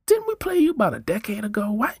 Didn't we play you about a decade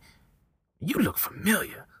ago? What? You look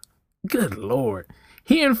familiar. Good Lord.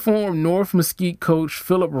 He informed North Mesquite coach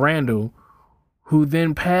Philip Randall, who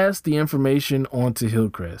then passed the information on to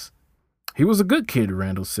Hillcrest. He was a good kid,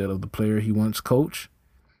 Randall said of the player he once coached.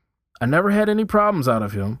 I never had any problems out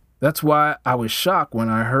of him. That's why I was shocked when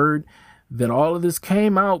I heard that all of this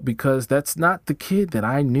came out, because that's not the kid that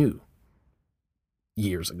I knew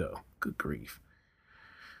years ago. Good grief.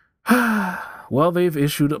 Well, they've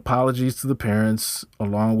issued apologies to the parents,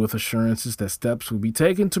 along with assurances that steps will be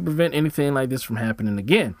taken to prevent anything like this from happening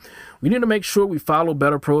again. We need to make sure we follow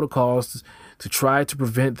better protocols to try to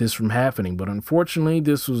prevent this from happening, but unfortunately,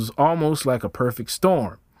 this was almost like a perfect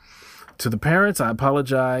storm. To the parents, I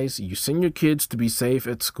apologize. You send your kids to be safe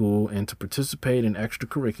at school and to participate in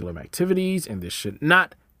extracurricular activities, and this should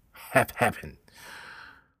not have happened.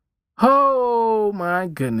 Oh, my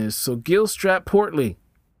goodness. So, Gilstrap Portley,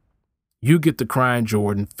 you get the crying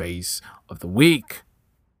Jordan face of the week.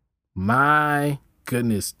 My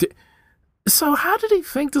goodness. So how did he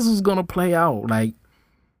think this was going to play out? Like,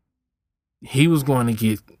 he was going to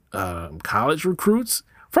get college recruits?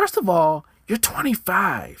 First of all, you're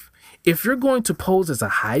 25. If you're going to pose as a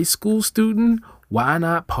high school student, why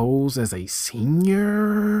not pose as a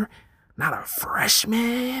senior, not a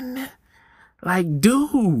freshman? Like,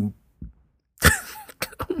 dude.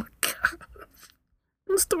 Oh my God.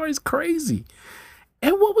 The story's crazy.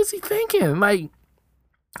 And what was he thinking? Like,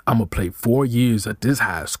 I'm going to play 4 years at this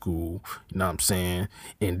high school, you know what I'm saying?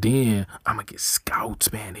 And then I'm going to get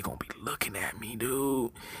scouts, man. They're going to be looking at me,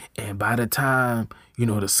 dude. And by the time,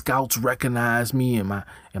 the scouts recognize me and my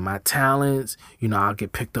talents, I'll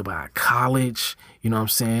get picked up by a college, you know what I'm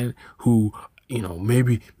saying, who,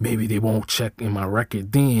 maybe they won't check in my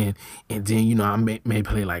record then. And then, I may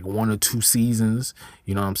play like 1 or 2 seasons,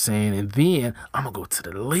 you know what I'm saying? And then I'm going to go to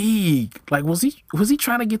the league. Like, was he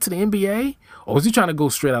trying to get to the NBA? Or was he trying to go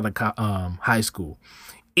straight out of high school?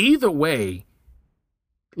 Either way,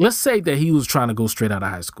 let's say that he was trying to go straight out of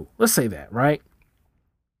high school. Let's say that, right?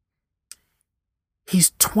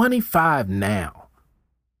 He's 25 now.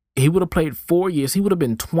 He would have played 4 years. He would have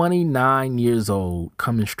been 29 years old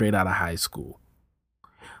coming straight out of high school.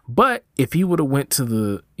 But if he would have went to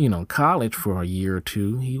the, college for a year or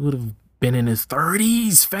two, he would have been in his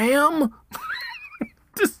 30s, fam.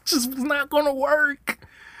 This just was not going to work.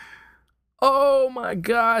 Oh my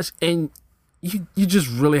gosh. And you just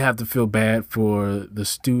really have to feel bad for the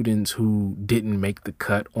students who didn't make the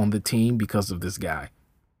cut on the team because of this guy.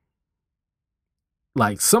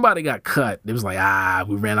 Like, somebody got cut. It was like,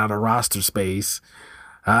 we ran out of roster space.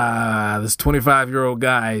 This 25-year-old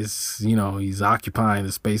guy is, he's occupying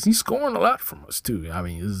the space. He's scoring a lot from us too. I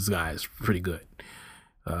mean, this guy is pretty good.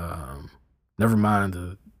 Never mind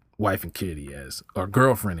the wife and kid he has, or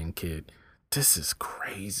girlfriend and kid. This is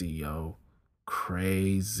crazy, yo.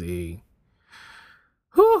 Crazy.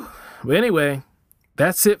 Whew. But anyway,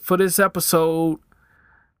 that's it for this episode.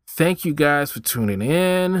 Thank you guys for tuning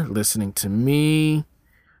in, listening to me.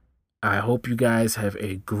 I hope you guys have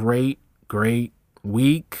a great, great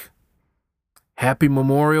week. Happy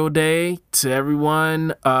Memorial Day to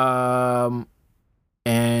everyone, and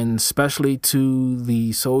especially to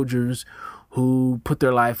the soldiers who put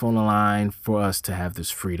their life on the line for us to have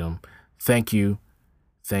this freedom. Thank you,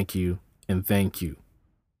 and thank you.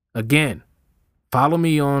 Again, follow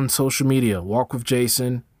me on social media, Walk with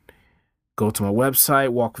Jason. Go to my website,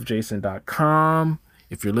 walkwithjason.com.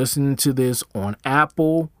 If you're listening to this on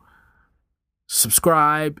Apple,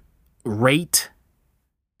 subscribe, rate.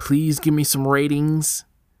 Please give me some ratings.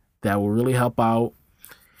 That will really help out.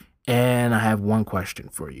 And I have one question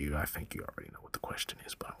for you. I think you already know what the question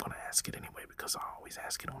is, but I'm going to ask it anyway because I always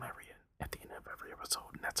ask it at the end of every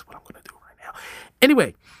episode, and that's what I'm going to do right now.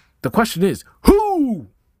 Anyway, the question is, who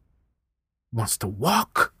wants to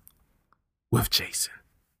walk with Jason?